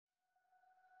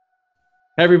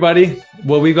Hey, everybody.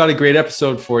 Well, we've got a great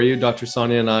episode for you. Dr.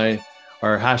 Sonia and I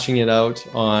are hashing it out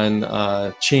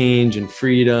on change and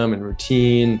freedom and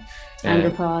routine.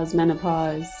 Andropause,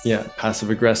 menopause. Yeah,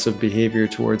 passive-aggressive behavior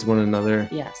towards one another.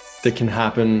 Yes. That can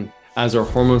happen as our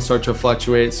hormones start to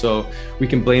fluctuate. So we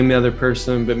can blame the other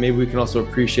person, but maybe we can also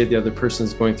appreciate the other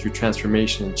person's going through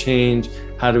transformation and change.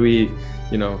 How do we,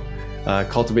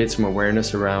 cultivate some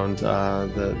awareness around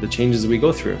the changes that we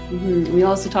go through? Mm-hmm. We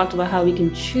also talked about how we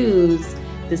can choose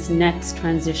this next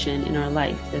transition in our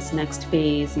life, this next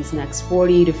phase, these next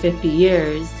 40 to 50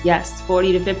 years. Yes,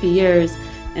 40 to 50 years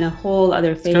in a whole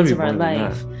other phase of our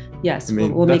life. Yes, I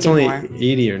mean, we'll that's make it only more.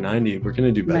 80 or 90. We're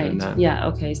going to do better than that. Yeah.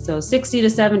 Okay. So 60 to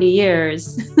 70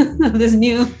 years of this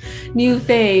new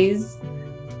phase.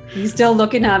 He's still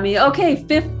looking at me. Okay,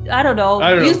 I don't know.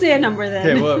 You say a number then.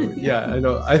 Okay, well, yeah, I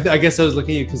know. I guess I was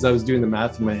looking at you because I was doing the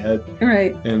math in my head.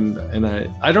 Right. And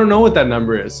I don't know what that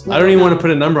number is. I don't even want to put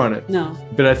a number on it. No.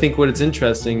 But I think what it's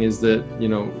interesting is that,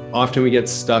 often we get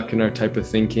stuck in our type of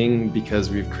thinking because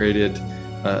we've created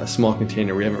a small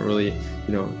container. We haven't really,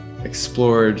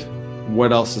 explored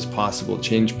what else is possible,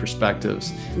 change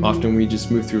perspectives. Mm-hmm. Often we just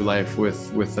move through life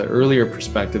with the earlier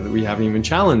perspective that we haven't even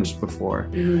challenged before.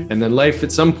 Mm-hmm. And then life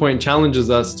at some point challenges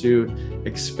us to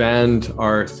expand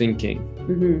our thinking.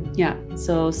 Mm-hmm. Yeah.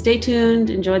 So stay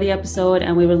tuned, enjoy the episode,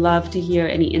 and we would love to hear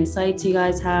any insights you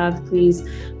guys have. Please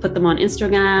put them on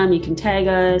Instagram. You can tag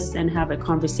us and have a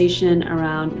conversation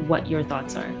around what your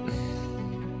thoughts are.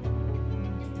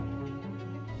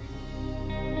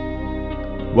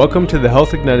 Welcome to the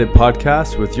Health Ignited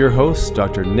podcast with your hosts,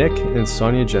 Dr. Nick and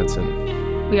Sonia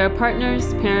Jensen. We are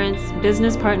partners, parents,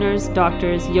 business partners,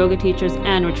 doctors, yoga teachers,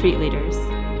 and retreat leaders.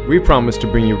 We promise to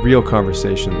bring you real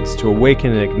conversations to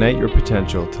awaken and ignite your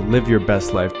potential to live your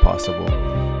best life possible.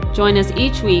 Join us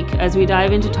each week as we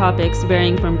dive into topics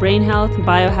varying from brain health,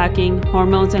 biohacking,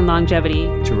 hormones, and longevity,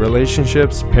 to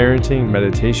relationships, parenting,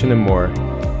 meditation, and more.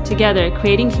 Together,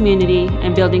 creating community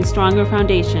and building stronger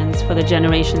foundations for the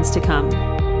generations to come.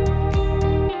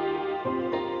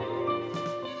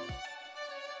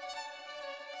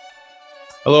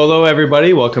 Hello,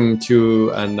 everybody. Welcome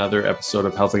to another episode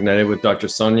of Health Ignited with Dr.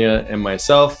 Sonia and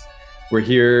myself. We're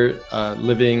here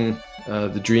living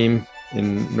the dream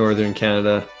in Northern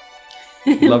Canada,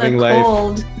 loving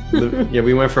life. Yeah,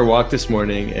 we went for a walk this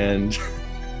morning and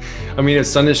the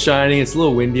sun is shining. It's a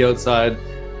little windy outside,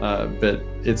 but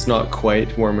it's not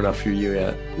quite warm enough for you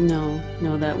yet. No,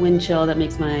 that wind chill that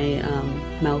makes my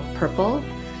mouth purple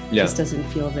just doesn't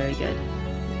feel very good.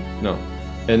 No.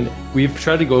 And we've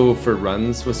tried to go for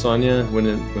runs with Sonia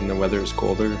when the weather is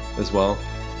colder as well,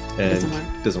 and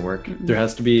it doesn't work. Mm-hmm. There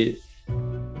has to be,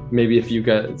 maybe if you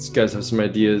guys have some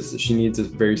ideas, she needs a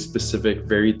very specific,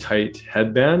 very tight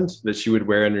headband that she would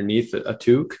wear underneath a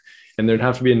toque, and there'd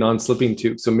have to be a non-slipping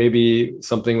toque. So maybe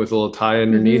something with a little tie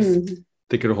underneath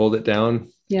that could hold it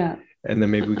down. Yeah. And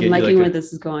then maybe we get where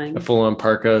this is going. A full-on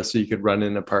parka, so you could run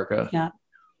in a parka. Yeah.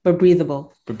 But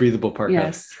breathable parka.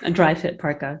 Yes, a dry fit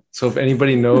parka. So if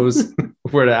anybody knows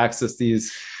where to access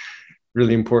these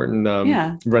really important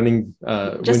running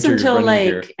just winter until running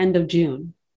gear. End of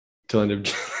June. Till end of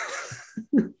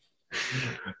June.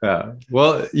 Yeah.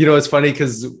 Well, it's funny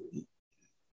because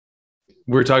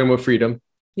we're talking about freedom.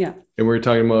 Yeah. And we're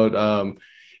talking about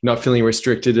not feeling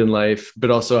restricted in life,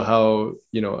 but also how,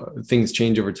 things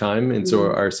change over time. And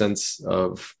so our sense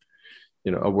of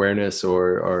awareness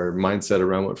or mindset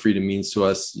around what freedom means to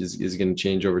us is going to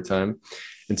change over time.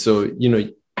 And so,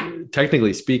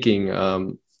 technically speaking,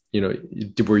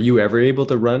 were you ever able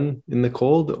to run in the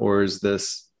cold, or is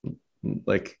this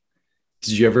did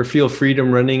you ever feel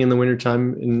freedom running in the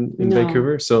wintertime in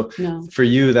Vancouver? So for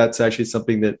you, that's actually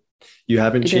something that you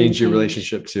haven't changed your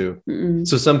relationship to. Mm-mm.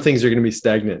 So some things are going to be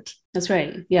stagnant. That's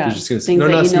right. Yeah. You're just going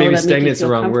to maybe stagnant is the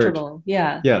wrong word.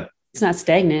 Yeah. Yeah. It's not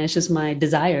stagnant. It's just my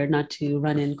desire not to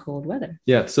run in cold weather.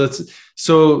 Yeah.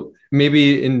 So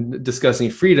maybe in discussing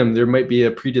freedom, there might be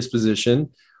a predisposition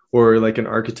or like an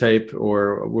archetype,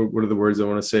 or what are the words I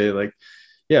want to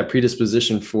say?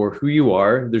 Predisposition for who you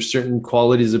are. There's certain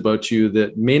qualities about you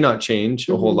that may not change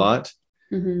a whole lot.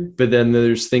 Mm-hmm. But then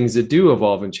there's things that do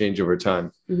evolve and change over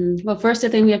time. Mm-hmm. Well, first, I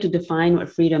think we have to define what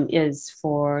freedom is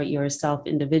for yourself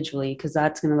individually, because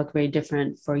that's going to look very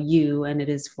different for you and it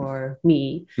is for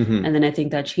me. Mm-hmm. And then I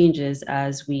think that changes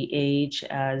as we age,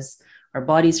 as our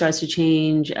body starts to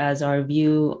change, as our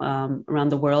view around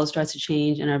the world starts to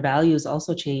change, and our values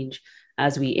also change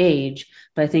as we age.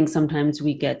 But I think sometimes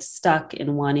we get stuck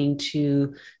in wanting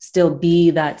to still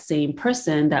be that same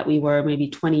person that we were maybe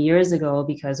 20 years ago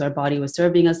because our body was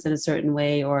serving us in a certain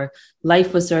way or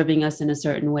life was serving us in a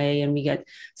certain way. And we get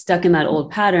stuck in that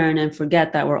old pattern and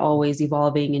forget that we're always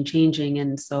evolving and changing.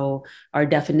 And so our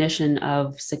definition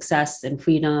of success and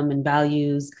freedom and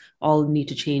values all need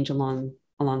to change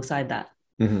alongside that.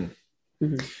 Mm-hmm.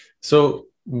 Mm-hmm. So,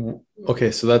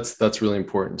 okay, so that's really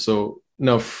important. So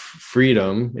now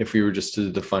freedom, if we were just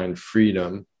to define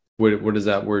freedom, what does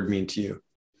that word mean to you?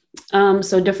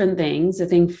 So different things. I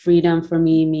think freedom for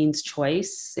me means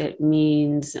choice. It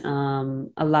means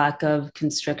a lack of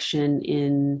constriction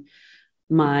in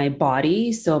my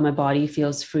body. So my body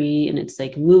feels free and it's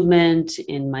like movement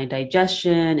in my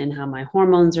digestion and how my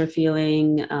hormones are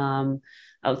feeling. In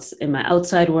my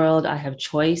outside world, I have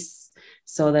choice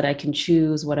so that I can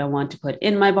choose what I want to put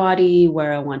in my body,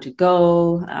 where I want to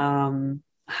go,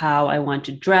 how I want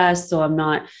to dress. So I'm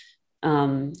not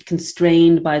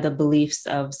constrained by the beliefs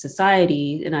of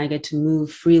society, and I get to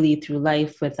move freely through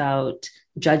life without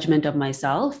judgment of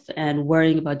myself and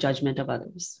worrying about judgment of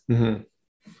others. Mm-hmm.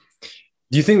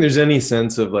 Do you think there's any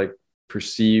sense of like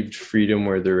perceived freedom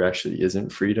where there actually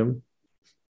isn't freedom?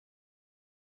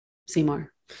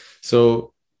 Seymour.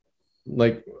 So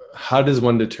like, how does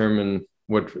one determine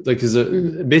what, like, because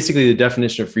basically the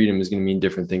definition of freedom is going to mean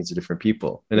different things to different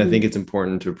people. And I think it's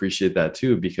important to appreciate that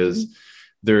too, because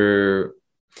they're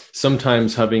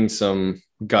sometimes having some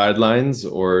guidelines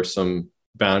or some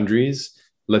boundaries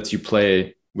lets you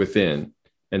play within.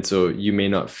 And so you may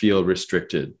not feel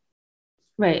restricted.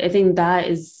 Right. I think that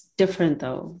is different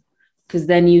though, because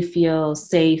then you feel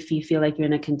safe. You feel like you're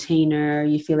in a container.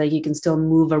 You feel like you can still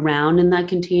move around in that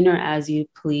container as you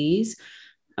please.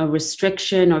 A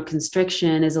restriction or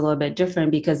constriction is a little bit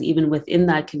different because even within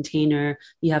that container,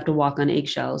 you have to walk on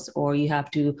eggshells or you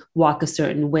have to walk a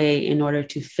certain way in order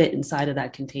to fit inside of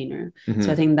that container. Mm-hmm.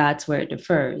 So I think that's where it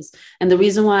differs. And the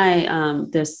reason why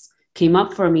this came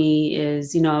up for me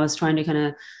is, I was trying to kind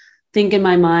of think in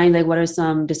my mind, like, what are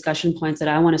some discussion points that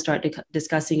I want to start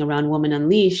discussing around Woman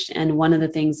Unleashed? And one of the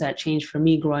things that changed for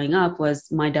me growing up was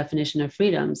my definition of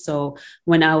freedom. So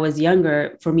when I was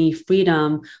younger, for me,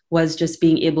 freedom was just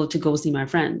being able to go see my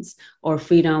friends, or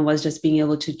freedom was just being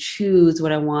able to choose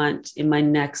what I want in my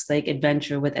next like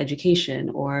adventure with education,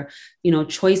 or,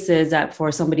 choices that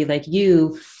for somebody like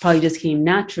you probably just came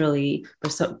naturally,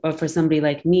 or for somebody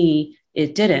like me,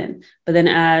 it didn't. But then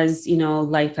as,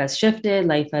 life has shifted,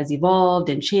 life has evolved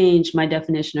and changed, my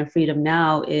definition of freedom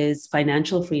now is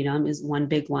financial freedom is one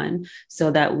big one,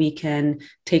 so that we can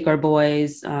take our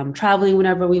boys traveling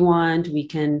whenever we want. We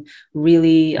can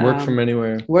really work from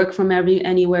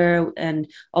anywhere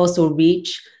and also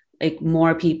reach like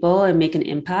more people and make an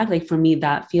impact. Like for me,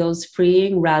 that feels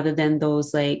freeing rather than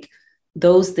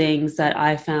those things that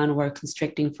I found were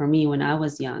constricting for me when I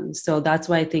was young. So that's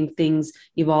why I think things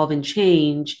evolve and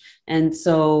change. And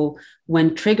so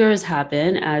when triggers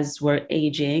happen as we're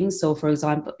aging, so for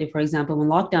example, when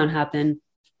lockdown happened,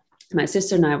 my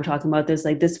sister and I were talking about this,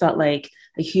 like this felt like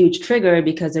a huge trigger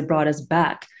because it brought us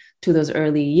back to those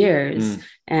early years.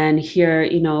 And here,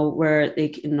 we're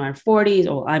like in our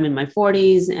 40s, or I'm in my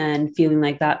 40s, and feeling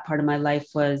like that part of my life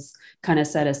was kind of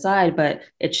set aside, but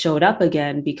it showed up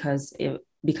again because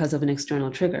of an external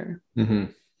trigger. Mm-hmm.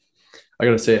 I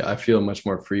gotta say, I feel much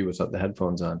more free without the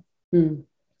headphones on,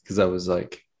 because I was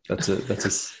like, that's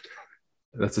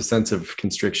a sense of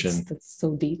constriction. That's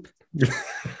so deep.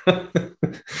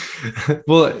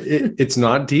 Well, it's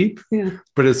not deep,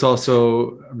 but it's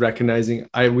also recognizing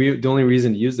the only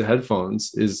reason to use the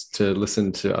headphones is to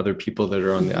listen to other people that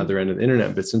are on the other end of the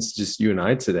internet. But since it's just you and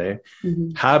I today,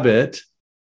 habit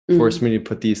forced me to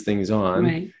put these things on,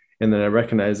 right. And then I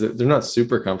recognize that they're not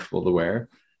super comfortable to wear,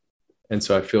 and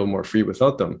so I feel more free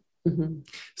without them.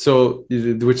 So,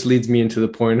 which leads me into the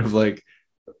point of like,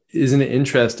 isn't it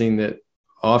interesting that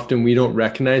often we don't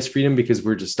recognize freedom because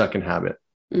we're just stuck in habit,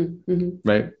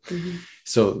 right?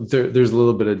 So there's a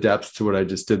little bit of depth to what I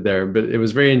just did there, but it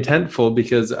was very intentful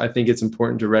because I think it's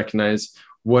important to recognize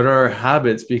what are our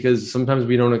habits, because sometimes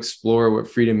we don't explore what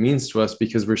freedom means to us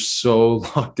because we're so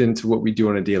locked into what we do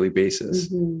on a daily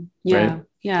basis. Right?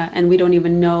 Yeah. And we don't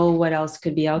even know what else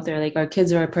could be out there. Like our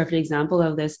kids are a perfect example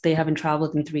of this. They haven't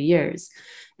traveled in 3 years.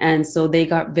 And so they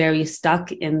got very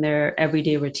stuck in their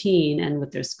everyday routine and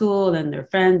with their school and their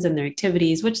friends and their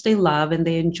activities, which they love and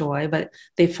they enjoy, but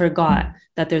they forgot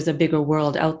that there's a bigger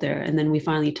world out there. And then we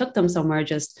finally took them somewhere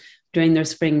just during their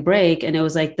spring break, and it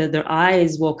was like their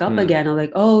eyes woke up again. I'm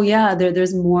like, oh yeah,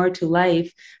 there's more to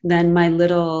life than my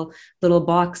little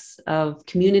box of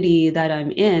community that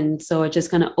I'm in. So it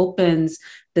just kind of opens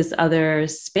this other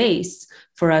space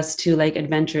for us to like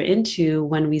adventure into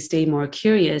when we stay more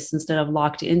curious instead of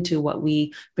locked into what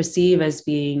we perceive as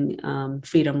being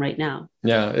freedom right now.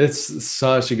 Yeah, it's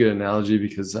such a good analogy,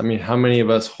 because I mean, how many of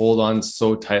us hold on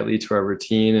so tightly to our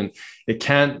routine, and it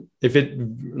can't, if it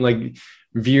like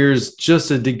veers just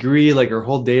a degree, like our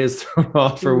whole day is thrown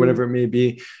off or whatever it may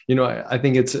be. I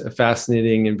think it's a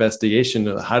fascinating investigation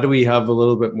of how do we have a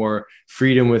little bit more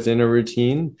freedom within a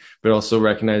routine, but also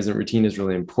recognize that routine is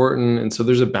really important. And so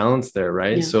there's a balance there,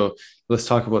 right? Yeah. So let's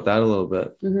talk about that a little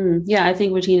bit. Yeah, I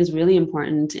think routine is really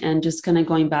important. And just kind of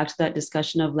going back to that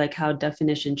discussion of like how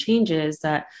definition changes,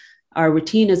 that our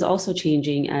routine is also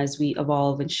changing as we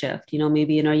evolve and shift.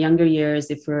 Maybe in our younger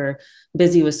years, if we're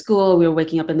busy with school, we were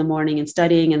waking up in the morning and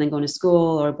studying and then going to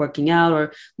school or working out,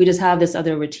 or we just have this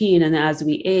other routine. And as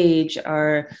we age,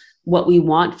 what we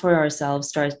want for ourselves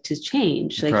starts to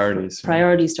change. Like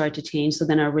priorities start to change. So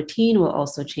then our routine will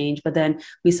also change. But then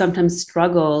we sometimes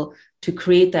struggle to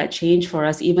create that change for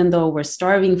us, even though we're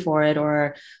starving for it,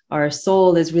 or our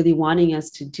soul is really wanting us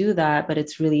to do that. But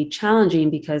it's really challenging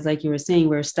because, like you were saying,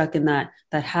 we're stuck in that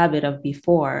habit of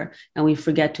before, and we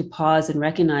forget to pause and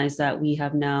recognize that we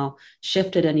have now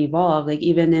shifted and evolved. Like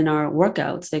even in our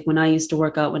workouts, like when I used to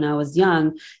work out when I was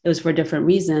young, it was for different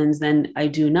reasons than I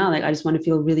do now. Like I just want to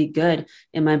feel really good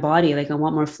in my body. Like I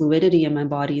want more fluidity in my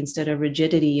body instead of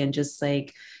rigidity and just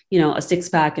like, a six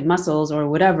pack and muscles or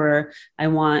whatever. I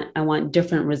want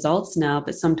different results now,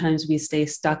 but sometimes we stay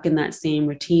stuck in that same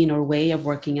routine or way of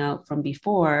working out from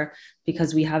before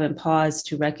because we haven't paused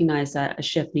to recognize that a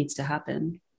shift needs to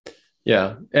happen.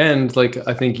 Yeah. And like,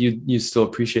 I think you still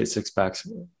appreciate six packs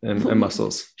and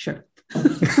muscles. Sure.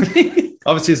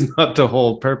 Obviously it's not the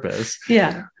whole purpose.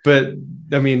 Yeah. But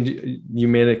I mean, you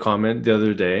made a comment the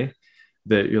other day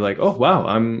that you're like, oh, wow,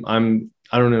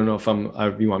 I don't even know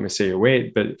if you want me to say your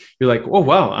weight, but you're like, oh,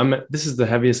 wow, this is the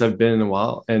heaviest I've been in a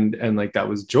while. And like, that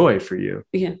was joy for you.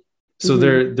 Yeah. So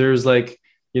there's like,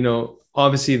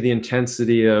 obviously the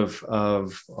intensity of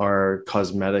our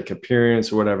cosmetic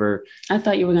appearance or whatever. I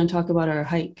thought you were going to talk about our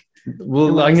hike.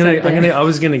 Well, I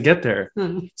was going to get there.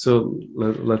 So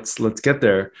let's get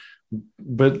there.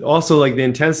 But also like the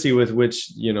intensity with which,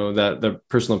 that the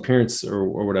personal appearance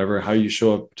or whatever, how you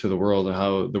show up to the world or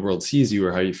how the world sees you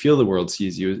or how you feel the world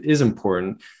sees you is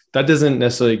important. That doesn't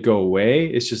necessarily go away.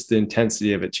 It's just the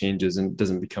intensity of it changes and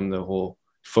doesn't become the whole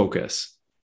focus.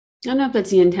 I don't know if it's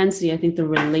the intensity. I think the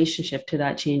relationship to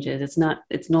that changes.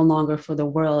 It's no longer for the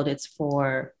world. It's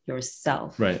for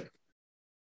yourself. Right.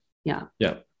 Yeah.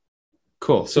 Yeah.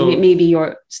 Cool. So maybe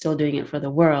you're still doing it for the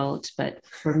world, but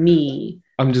for me,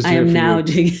 I am now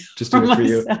doing it just doing it for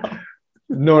you.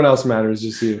 No one else matters,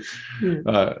 just you.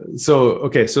 Yeah.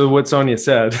 So what Sonia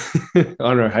said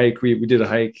on our hike, we did a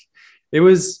hike. It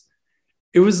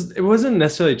wasn't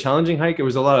necessarily a challenging hike. It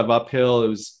was a lot of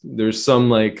uphill. There's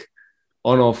some like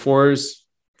on all fours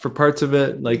for parts of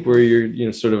it, like where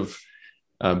you're sort of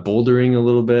bouldering a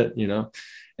little bit,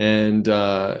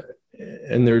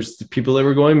 and there's the people that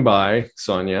were going by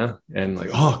Sonia and like,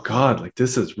 oh God, like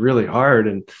this is really hard.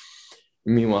 And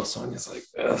meanwhile, Sonia's like,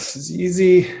 this is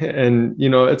easy. And,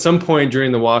 at some point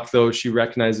during the walk though, she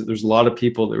recognized that there's a lot of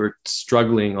people that were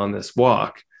struggling on this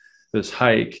walk, this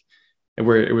hike, and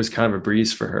where it was kind of a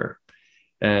breeze for her.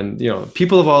 And,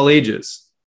 people of all ages,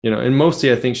 and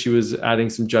mostly I think she was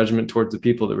adding some judgment towards the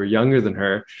people that were younger than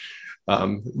her.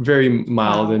 Very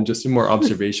mild and just more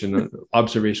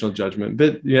observational judgment.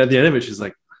 But at the end of it, she's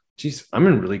like, geez, I'm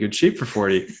in really good shape for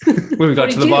 40 when we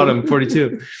got 42. To the bottom,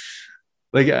 42.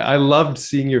 Like, I loved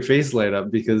seeing your face light up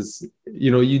because,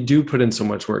 you do put in so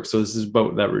much work. So this is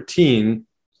about that routine.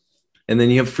 And then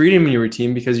you have freedom in your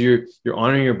routine because you're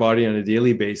honoring your body on a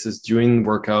daily basis, doing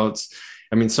workouts.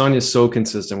 I mean, Sonia's so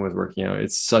consistent with working out.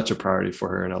 It's such a priority for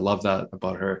her. And I love that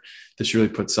about her, that she really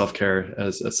puts self-care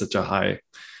as such a high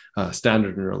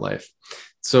standard in her life.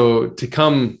 So to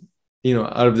come,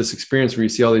 out of this experience where you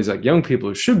see all these like young people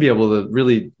who should be able to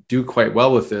really do quite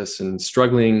well with this and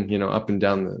struggling, up and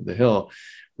down the hill,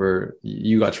 where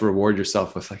you got to reward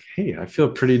yourself with like, hey, I feel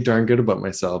pretty darn good about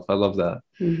myself. I love that.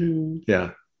 Mm-hmm.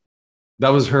 Yeah. That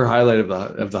was her highlight of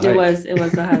the hike. It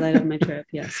was the highlight of my trip.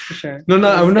 Yes, for sure. No,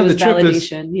 I would not the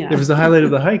trip. Yeah. It was the highlight of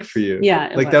the hike for you.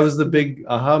 Yeah. Like that was the big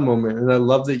aha moment. And I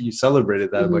love that you celebrated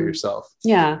that about yourself.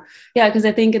 Yeah. Yeah. Because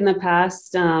I think in the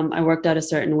past, I worked out a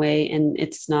certain way and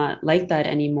it's not like that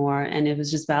anymore. And it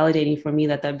was just validating for me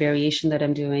that variation that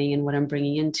I'm doing and what I'm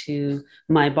bringing into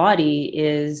my body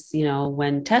is,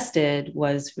 when tested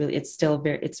was really,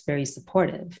 it's very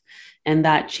supportive. And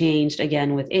that changed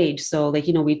again with age. So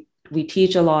we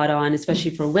teach a lot on,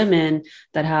 especially for women,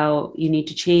 that how you need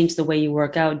to change the way you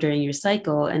work out during your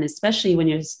cycle. And especially when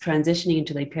you're transitioning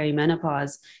into like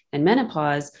perimenopause and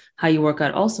menopause, how you work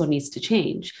out also needs to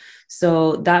change.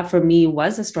 So that for me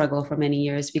was a struggle for many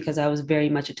years because I was very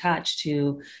much attached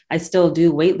to, I still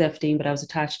do weightlifting, but I was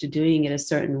attached to doing it a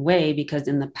certain way because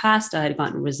in the past I had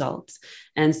gotten results.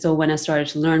 And so when I started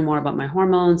to learn more about my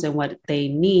hormones and what they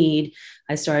need,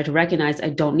 I started to recognize I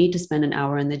don't need to spend an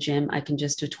hour in the gym. I can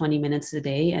just do 20 minutes a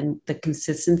day. And the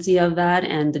consistency of that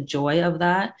and the joy of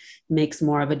that makes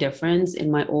more of a difference in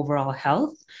my overall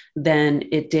health than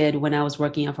it did when I was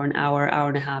working out for an hour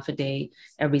and a half a day,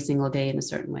 every single day in a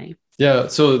certain way. Yeah.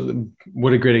 So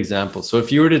what a great example. So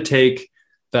if you were to take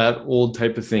that old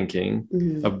type of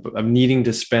thinking of needing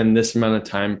to spend this amount of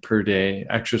time per day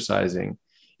exercising,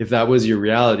 if that was your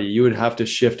reality, you would have to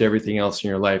shift everything else in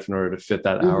your life in order to fit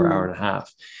that hour and a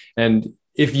half. And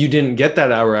if you didn't get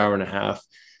that hour and a half,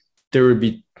 there would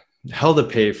be hell to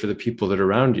pay for the people that are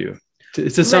around you to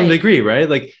some degree, right?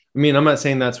 Like, I mean, I'm not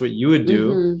saying that's what you would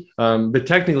do, but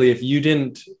technically if you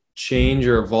didn't change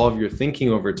or evolve your thinking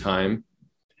over time,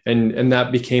 and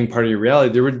that became part of your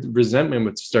reality, there would resentment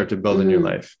would start to build in your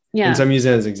life. Yeah. And so I'm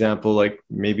using it as an example, like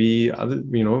maybe other,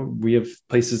 we have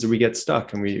places that we get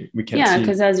stuck and we can't see. Yeah,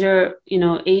 because as you're,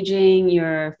 aging,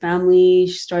 your family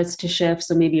starts to shift.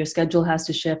 So maybe your schedule has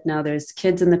to shift. Now there's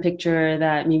kids in the picture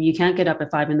that maybe you can't get up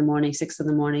at 5 a.m, 6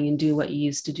 a.m, and do what you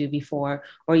used to do before,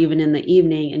 or even in the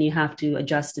evening, and you have to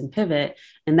adjust and pivot.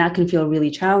 And that can feel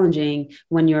really challenging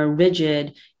when you're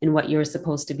rigid in what you're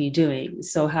supposed to be doing.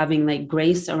 So having like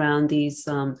grace around these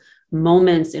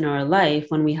moments in our life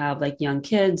when we have like young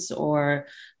kids or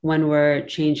when we're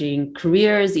changing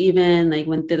careers, even like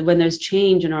when there's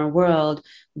change in our world,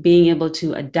 being able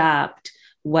to adapt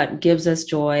what gives us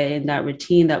joy and that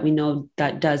routine that we know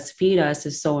that does feed us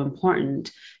is so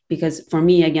important. Because for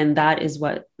me, again,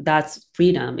 that's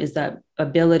freedom, is that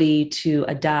ability to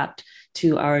adapt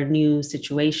to our new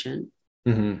situation.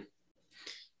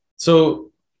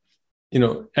 So,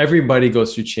 everybody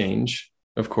goes through change,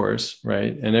 of course,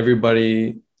 right? And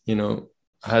everybody,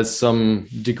 has some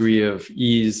degree of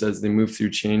ease as they move through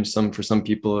change. For some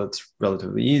people, it's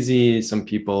relatively easy. Some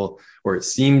people, or it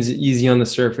seems easy on the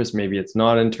surface, maybe it's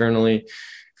not internally.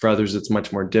 For others, it's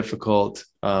much more difficult.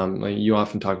 Like you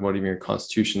often talk about even your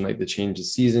constitution, like the change of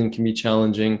season can be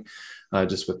challenging,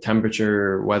 just with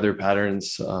temperature, weather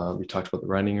patterns. We talked about the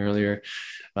running earlier.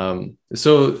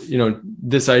 So,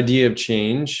 this idea of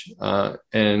change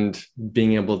and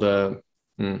being able to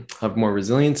have more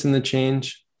resilience in the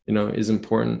change, is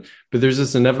important. But there's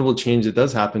this inevitable change that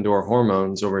does happen to our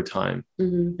hormones over time.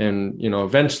 And,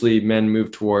 eventually men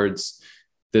move towards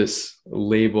this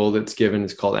label that's given,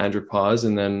 it's called andropause.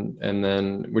 And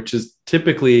then, which is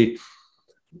typically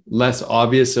less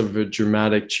obvious of a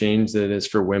dramatic change than it is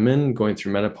for women going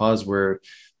through menopause, where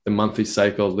the monthly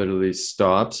cycle literally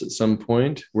stops at some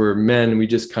point, where men, we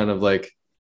just kind of like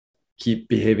keep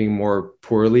behaving more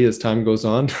poorly as time goes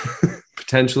on,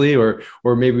 potentially, or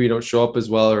maybe we don't show up as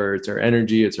well, or it's our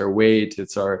energy, it's our weight,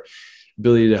 it's our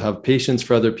ability to have patience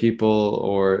for other people,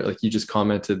 or like you just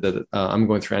commented that I'm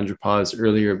going through andropause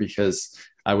earlier because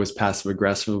I was passive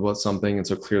aggressive about something. And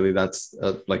so clearly that's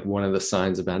like one of the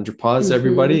signs of andropause,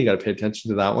 everybody, you got to pay attention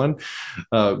to that one.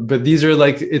 But these are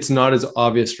like, it's not as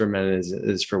obvious for men as it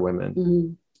is for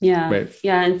women. Yeah. Right.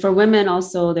 Yeah. And for women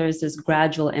also, there's this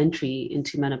gradual entry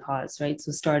into menopause, right?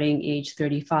 So starting age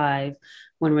 35,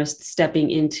 when we're stepping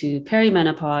into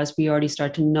perimenopause, we already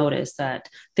start to notice that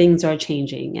things are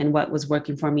changing. And what was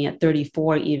working for me at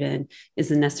 34 even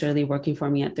isn't necessarily working for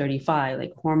me at 35.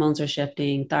 Like hormones are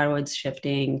shifting, thyroid's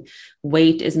shifting,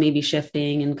 weight is maybe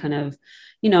shifting, and kind of,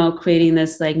 creating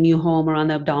this like new home around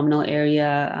the abdominal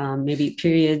area. Maybe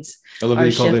periods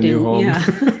are shifting. The new home.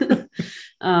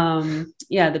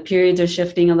 Yeah. The periods are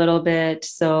shifting a little bit.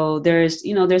 So there's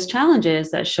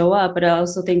challenges that show up, but I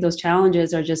also think those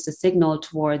challenges are just a signal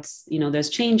towards,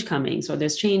 there's change coming. So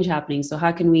there's change happening. So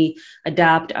how can we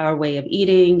adapt our way of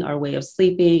eating, our way of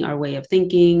sleeping, our way of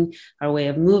thinking, our way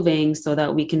of moving, so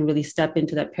that we can really step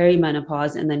into that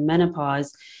perimenopause and then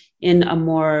menopause in a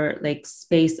more like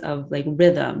space of like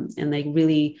rhythm and like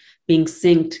really being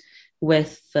synced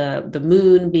with the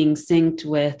moon being synced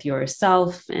with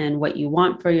yourself and what you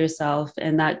want for yourself.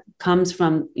 And that comes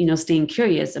from, staying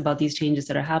curious about these changes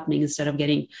that are happening instead of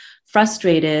getting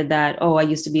frustrated that, oh, I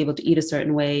used to be able to eat a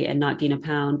certain way and not gain a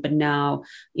pound, but now,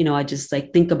 I just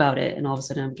like think about it and all of a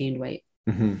sudden I've gained weight.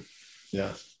 Mm-hmm.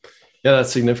 Yeah. Yeah,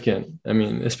 that's significant. I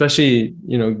mean, especially,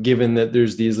 given that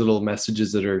there's these little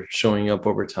messages that are showing up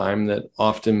over time that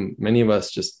often many of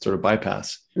us just sort of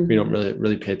bypass. Mm-hmm. We don't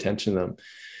really pay attention to them.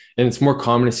 And it's more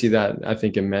common to see that, I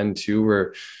think, in men too,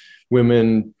 where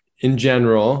women in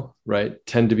general, right,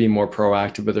 tend to be more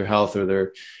proactive with their health,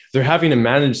 or they're having to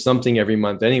manage something every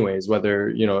month anyways, whether,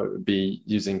 it be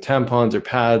using tampons or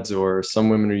pads, or some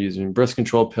women are using birth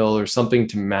control pill or something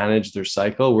to manage their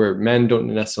cycle, where men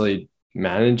don't necessarily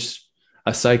manage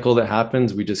a cycle that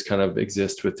happens. We just kind of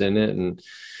exist within it and,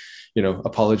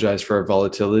 apologize for our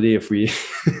volatility if we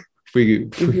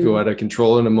if we go out of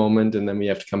control in a moment, and then we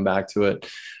have to come back to it.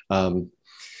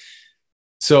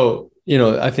 So,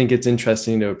 I think it's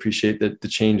interesting to appreciate that the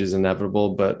change is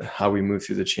inevitable, but how we move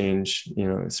through the change,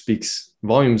 it speaks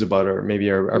volumes about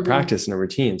our practice and our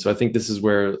routine. So I think this is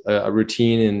where a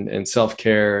routine and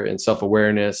self-care and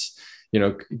self-awareness,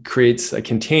 creates a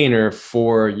container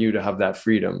for you to have that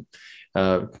freedom.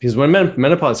 Because when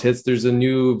menopause hits, there's a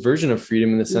new version of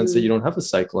freedom in the sense that you don't have a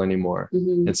cycle anymore.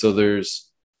 And so there's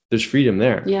freedom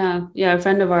there. Yeah. A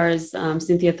friend of ours,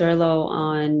 Cynthia Thurlow,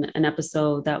 on an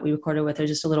episode that we recorded with her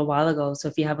just a little while ago. So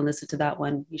if you haven't listened to that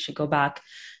one, you should go back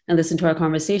and listen to our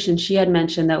conversation. She had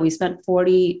mentioned that we spent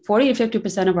 40 to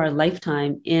 50% of our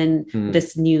lifetime in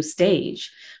this new stage.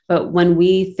 But when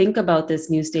we think about this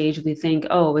new stage, we think,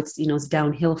 oh, it's, it's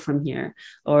downhill from here,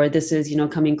 or this is,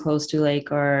 coming close to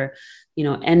like our,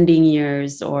 ending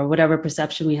years, or whatever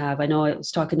perception we have. I know I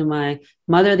was talking to my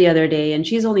mother the other day, and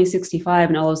she's only 65.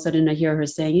 And all of a sudden I hear her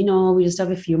saying, we just have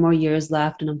a few more years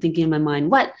left. And I'm thinking in my mind,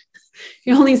 what?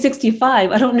 You're only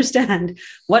 65. I don't understand.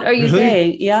 What are you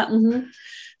saying? Yeah. Mm-hmm.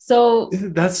 So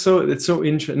it's so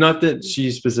interesting. Not that she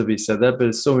specifically said that, but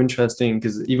it's so interesting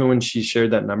because even when she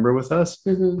shared that number with us,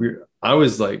 I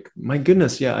was like, my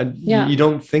goodness, you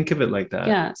don't think of it like that.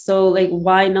 Yeah. So like,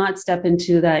 why not step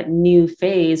into that new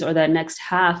phase or that next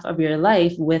half of your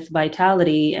life with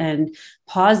vitality and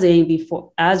pausing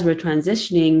before, as we're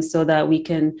transitioning, so that we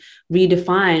can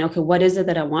redefine, okay, what is it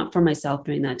that I want for myself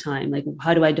during that time? Like,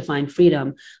 how do I define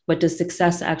freedom? What does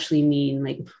success actually mean?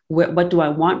 Like, what do I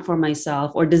want for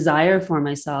myself or desire for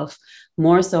myself?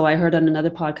 More so, I heard on another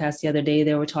podcast the other day,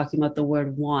 they were talking about the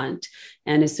word want.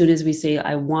 And as soon as we say,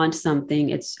 I want something,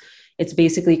 it's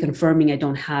basically confirming I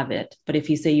don't have it. But if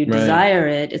you say you desire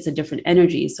it, it's a different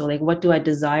energy. So like, what do I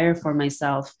desire for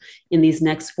myself in these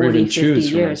next 40, 50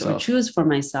 years, or choose for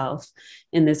myself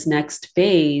in this next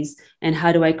phase? And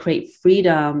how do I create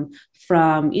freedom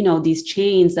from, these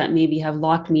chains that maybe have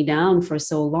locked me down for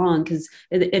so long? Because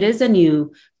it is a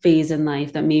new phase in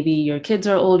life that maybe your kids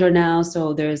are older now.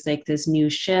 So there's like this new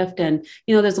shift, and,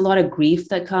 there's a lot of grief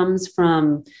that comes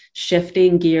from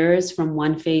shifting gears from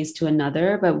one phase to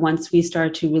another. But once we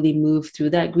start to really move through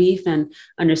that grief and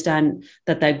understand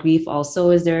that grief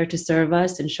also is there to serve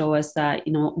us and show us that,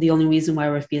 the only reason why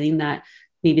we're feeling that,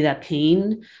 maybe that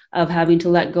pain of having to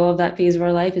let go of that phase of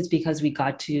our life, is because we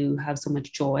got to have so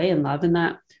much joy and love in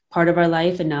that part of our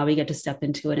life. And now we get to step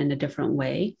into it in a different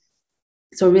way.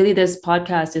 So really this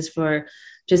podcast is for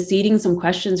just seeding some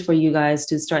questions for you guys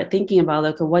to start thinking about,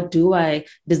 like, what do I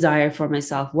desire for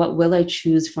myself? What will I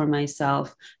choose for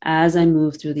myself as I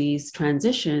move through these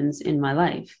transitions in my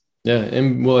life? Yeah.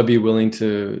 And will I be willing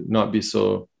to not be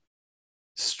so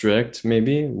strict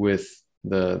maybe with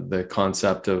the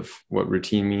concept of what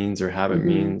routine means or habit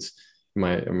means? Am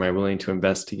I willing to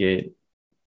investigate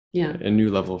a new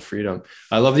level of freedom?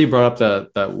 I love that you brought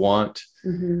up that want.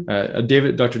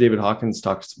 Dr. David Hawkins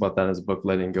talks about that in his book,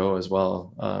 Letting Go, as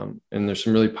well. And there's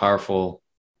some really powerful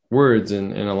words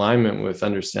in alignment with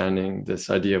understanding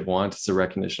this idea of want. It's a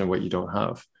recognition of what you don't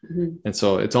have. And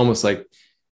so it's almost like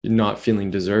you're not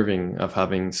feeling deserving of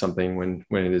having something when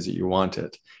it is that you want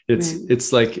it.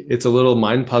 It's like, it's a little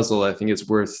mind puzzle. I think it's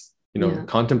worth,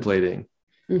 contemplating,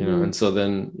 and so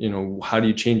then, how do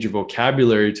you change your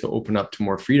vocabulary to open up to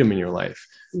more freedom in your life?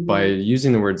 By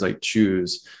using the words like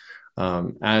choose,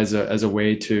 as a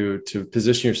way to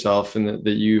position yourself, and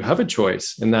that you have a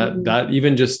choice, and that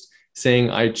even just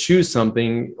saying I choose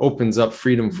something opens up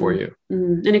freedom for you.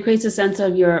 And it creates a sense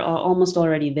of you're almost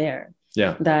already there.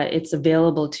 Yeah. That it's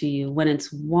available to you. When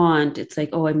it's want, it's like,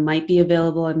 oh, it might be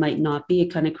available, it might not be. It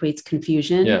kind of creates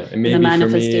confusion. Yeah. It may be for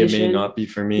me, it may not be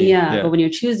for me. Yeah. But when you're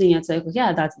choosing, it's like,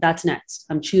 that's next.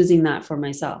 I'm choosing that for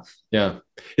myself. Yeah.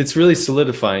 It's really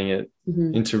solidifying it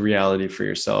into reality for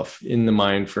yourself in the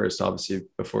mind first, obviously,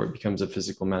 before it becomes a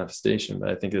physical manifestation. But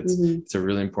I think it's a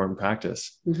really important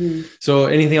practice. So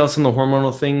anything else on the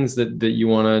hormonal things that you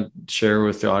want to share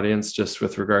with the audience, just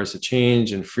with regards to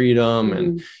change and freedom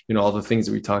and, you know, all the things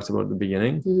that we talked about at the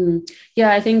beginning?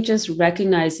 Yeah, I think just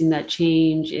recognizing that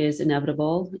change is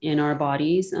inevitable in our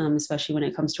bodies, especially when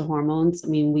it comes to hormones. I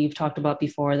mean, we've talked about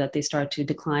before that they start to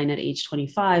decline at age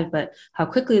 25, but how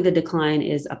quickly the decline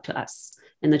is up to us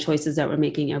and the choices that we're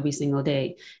making every single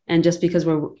day. And just because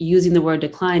we're using the word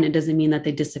decline, it doesn't mean that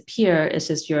they disappear. It's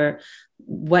just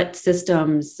what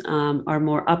systems are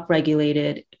more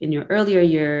upregulated in your earlier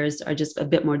years are just a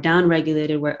bit more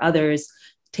downregulated, where others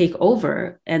take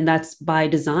over. And that's by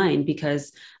design,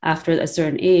 because after a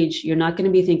certain age, you're not going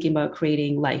to be thinking about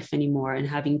creating life anymore and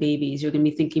having babies. You're going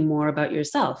to be thinking more about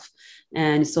yourself.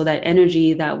 And so that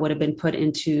energy that would have been put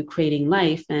into creating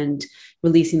life and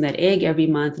releasing that egg every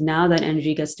month, now that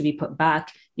energy gets to be put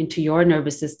back into your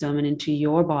nervous system and into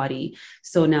your body.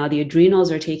 So now the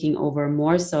adrenals are taking over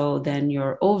more so than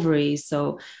your ovaries.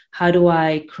 So how do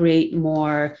I create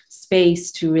more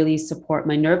space to really support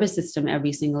my nervous system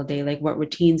every single day? Like, what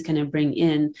routines can I bring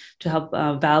in to help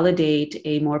validate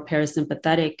a more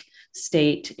parasympathetic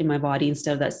state in my body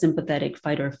instead of that sympathetic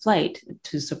fight or flight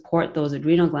to support those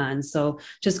adrenal glands? So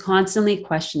just constantly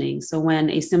questioning. So when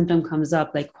a symptom comes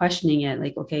up, like questioning it,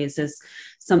 like, okay, is this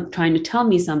trying to tell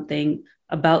me something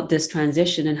about this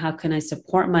transition, and how can I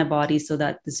support my body so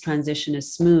that this transition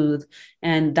is smooth?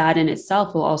 And that in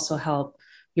itself will also help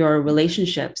your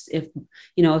relationships. If,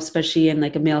 you know, especially in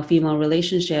like a male-female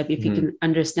relationship, if you can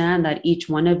understand that each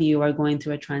one of you are going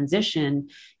through a transition,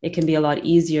 it can be a lot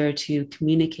easier to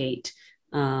communicate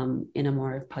in a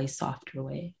more probably softer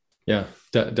way. Yeah,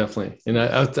 definitely. And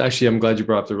I'm glad you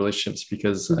brought up the relationships,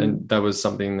 because that was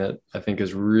something that I think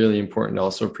is really important to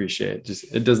also appreciate.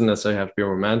 Just, it doesn't necessarily have to be a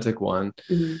romantic one.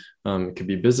 It could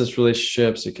be business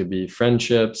relationships. It could be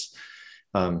friendships,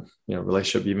 you know,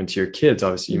 relationship even to your kids.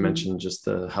 Obviously, you mentioned just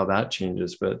how that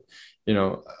changes. But, you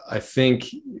know, I think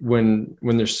when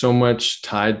there's so much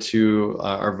tied to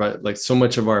like so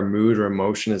much of our mood or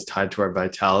emotion is tied to our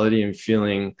vitality and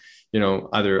feeling, you know,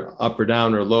 either up or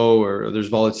down or low, or there's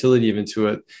volatility even to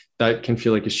it, that can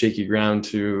feel like a shaky ground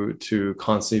to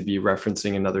constantly be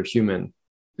referencing another human.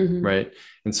 Right.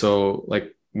 And so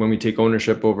like when we take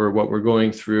ownership over what we're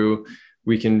going through,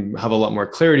 we can have a lot more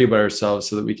clarity about ourselves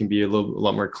so that we can be a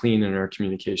lot more clean in our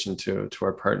communication to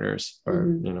our partners, or,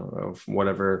 you know, of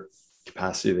whatever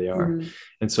capacity they are.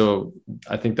 And so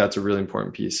I think that's a really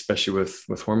important piece, especially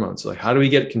with hormones. Like, how do we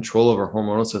get control of our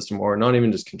hormonal system, or not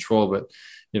even just control, but,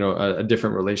 you know, a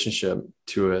different relationship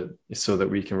to it, so that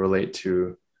we can relate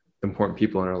to the important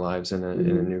people in our lives in a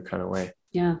new kind of way.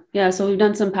 Yeah. So we've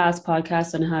done some past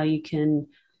podcasts on how you can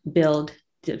build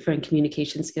different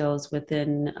communication skills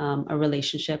within a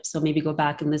relationship. So maybe go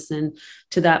back and listen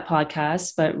to that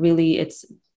podcast. But really, it's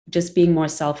just being more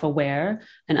self-aware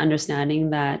and understanding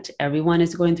that everyone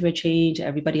is going through a change.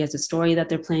 Everybody has a story that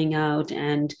they're playing out,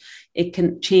 and it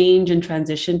can change, and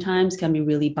transition times can be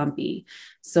really bumpy.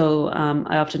 So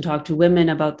I often talk to women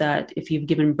about that. If you've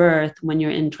given birth, when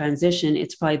you're in transition,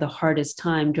 it's probably the hardest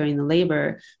time during the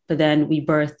labor, but then we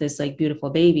birth this like beautiful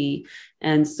baby.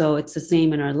 And so it's the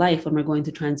same in our life. When we're going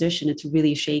through transition, it's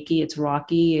really shaky, it's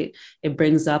rocky. It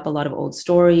brings up a lot of old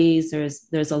stories.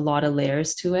 There's a lot of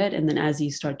layers to it. And then as you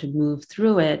start to move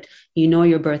through it, you know,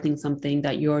 you're birthing something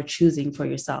that you're choosing for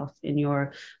yourself in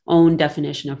your own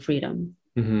definition of freedom.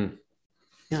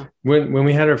 Yeah. When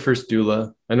we had our first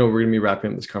doula, I know we're going to be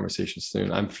wrapping up this conversation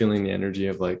soon. I'm feeling the energy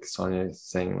of like Sonia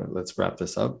saying, let's wrap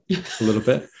this up a little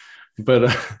bit. But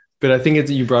I think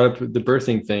you brought up the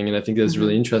birthing thing. And I think that's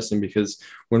really interesting, because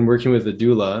when working with the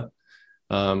doula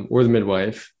or the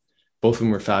midwife, both of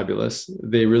them were fabulous.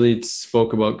 They really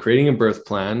spoke about creating a birth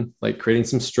plan, like creating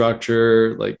some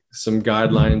structure, like some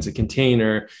guidelines, a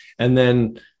container, and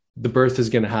then the birth is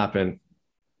going to happen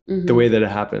the way that it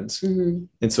happens. And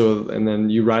then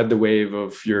you ride the wave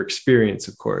of your experience,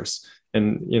 of course.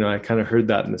 And, you know, I kind of heard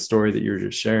that in the story that you were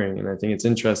just sharing. And I think it's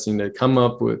interesting to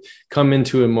come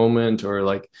into a moment, or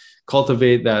like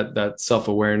cultivate that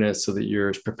self-awareness, so that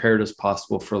you're as prepared as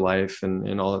possible for life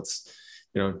and all its,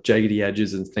 you know, jaggedy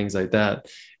edges and things like that.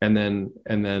 And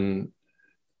then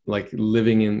like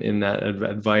living in that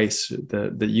advice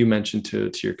that you mentioned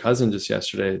to your cousin just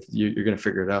yesterday, you're going to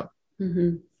figure it out.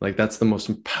 Like, that's the most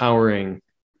empowering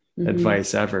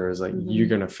advice ever. Is like, you're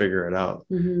going to figure it out.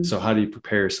 So how do you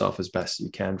prepare yourself as best you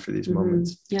can for these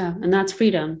moments? Yeah. And that's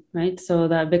freedom, right? So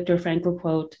that Viktor Frankl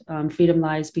quote, freedom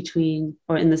lies between,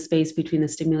 or in the space between the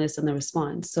stimulus and the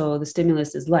response. So the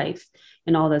stimulus is life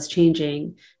and all that's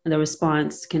changing. And the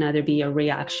response can either be a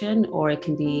reaction or it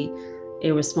can be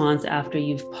a response after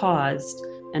you've paused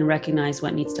and recognized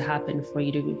what needs to happen for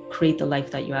you to create the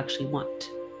life that you actually want.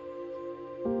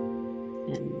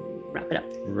 And wrap it up.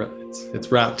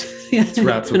 It's wrapped. It's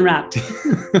wrapped. It's been wrapped.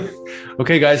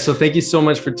 Okay, guys. So thank you so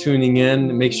much for tuning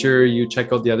in. Make sure you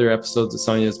check out the other episodes that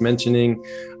Sonia is mentioning.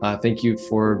 Thank you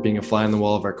for being a fly on the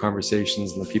wall of our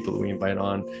conversations and the people that we invite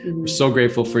on. We're so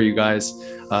grateful for you guys.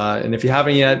 And if you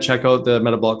haven't yet, check out the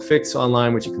Metabolic Fix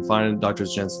online, which you can find at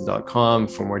drsjensen.com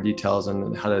for more details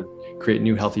on how to create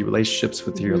new healthy relationships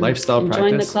with your lifestyle practice.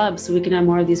 Join the club so we can have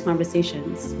more of these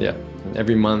conversations. Yeah. And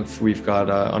every month we've got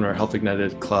on our Health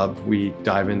Ignited Club, we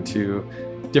dive into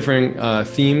different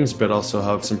themes, but also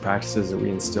have some practices that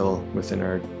we instill within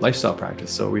our lifestyle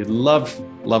practice. So we'd love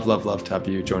to have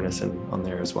you join us on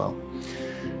there as well.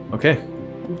 Okay.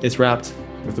 It's wrapped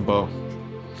with a bow.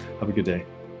 Have a good day.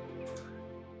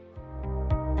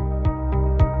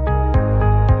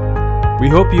 We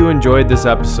hope you enjoyed this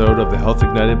episode of the Health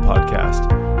Ignited podcast.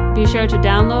 Be sure to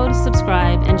download,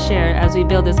 subscribe, and share as we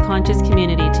build this conscious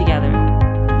community together.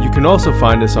 You can also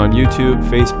find us on YouTube,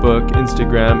 Facebook,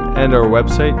 Instagram, and our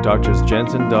website,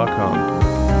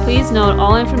 drsjensen.com. Please note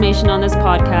all information on this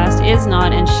podcast is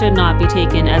not and should not be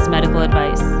taken as medical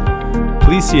advice.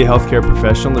 Please see a healthcare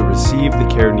professional to receive the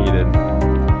care needed.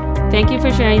 Thank you for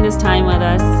sharing this time with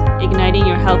us, igniting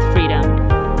your health freedom.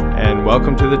 And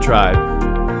welcome to the tribe.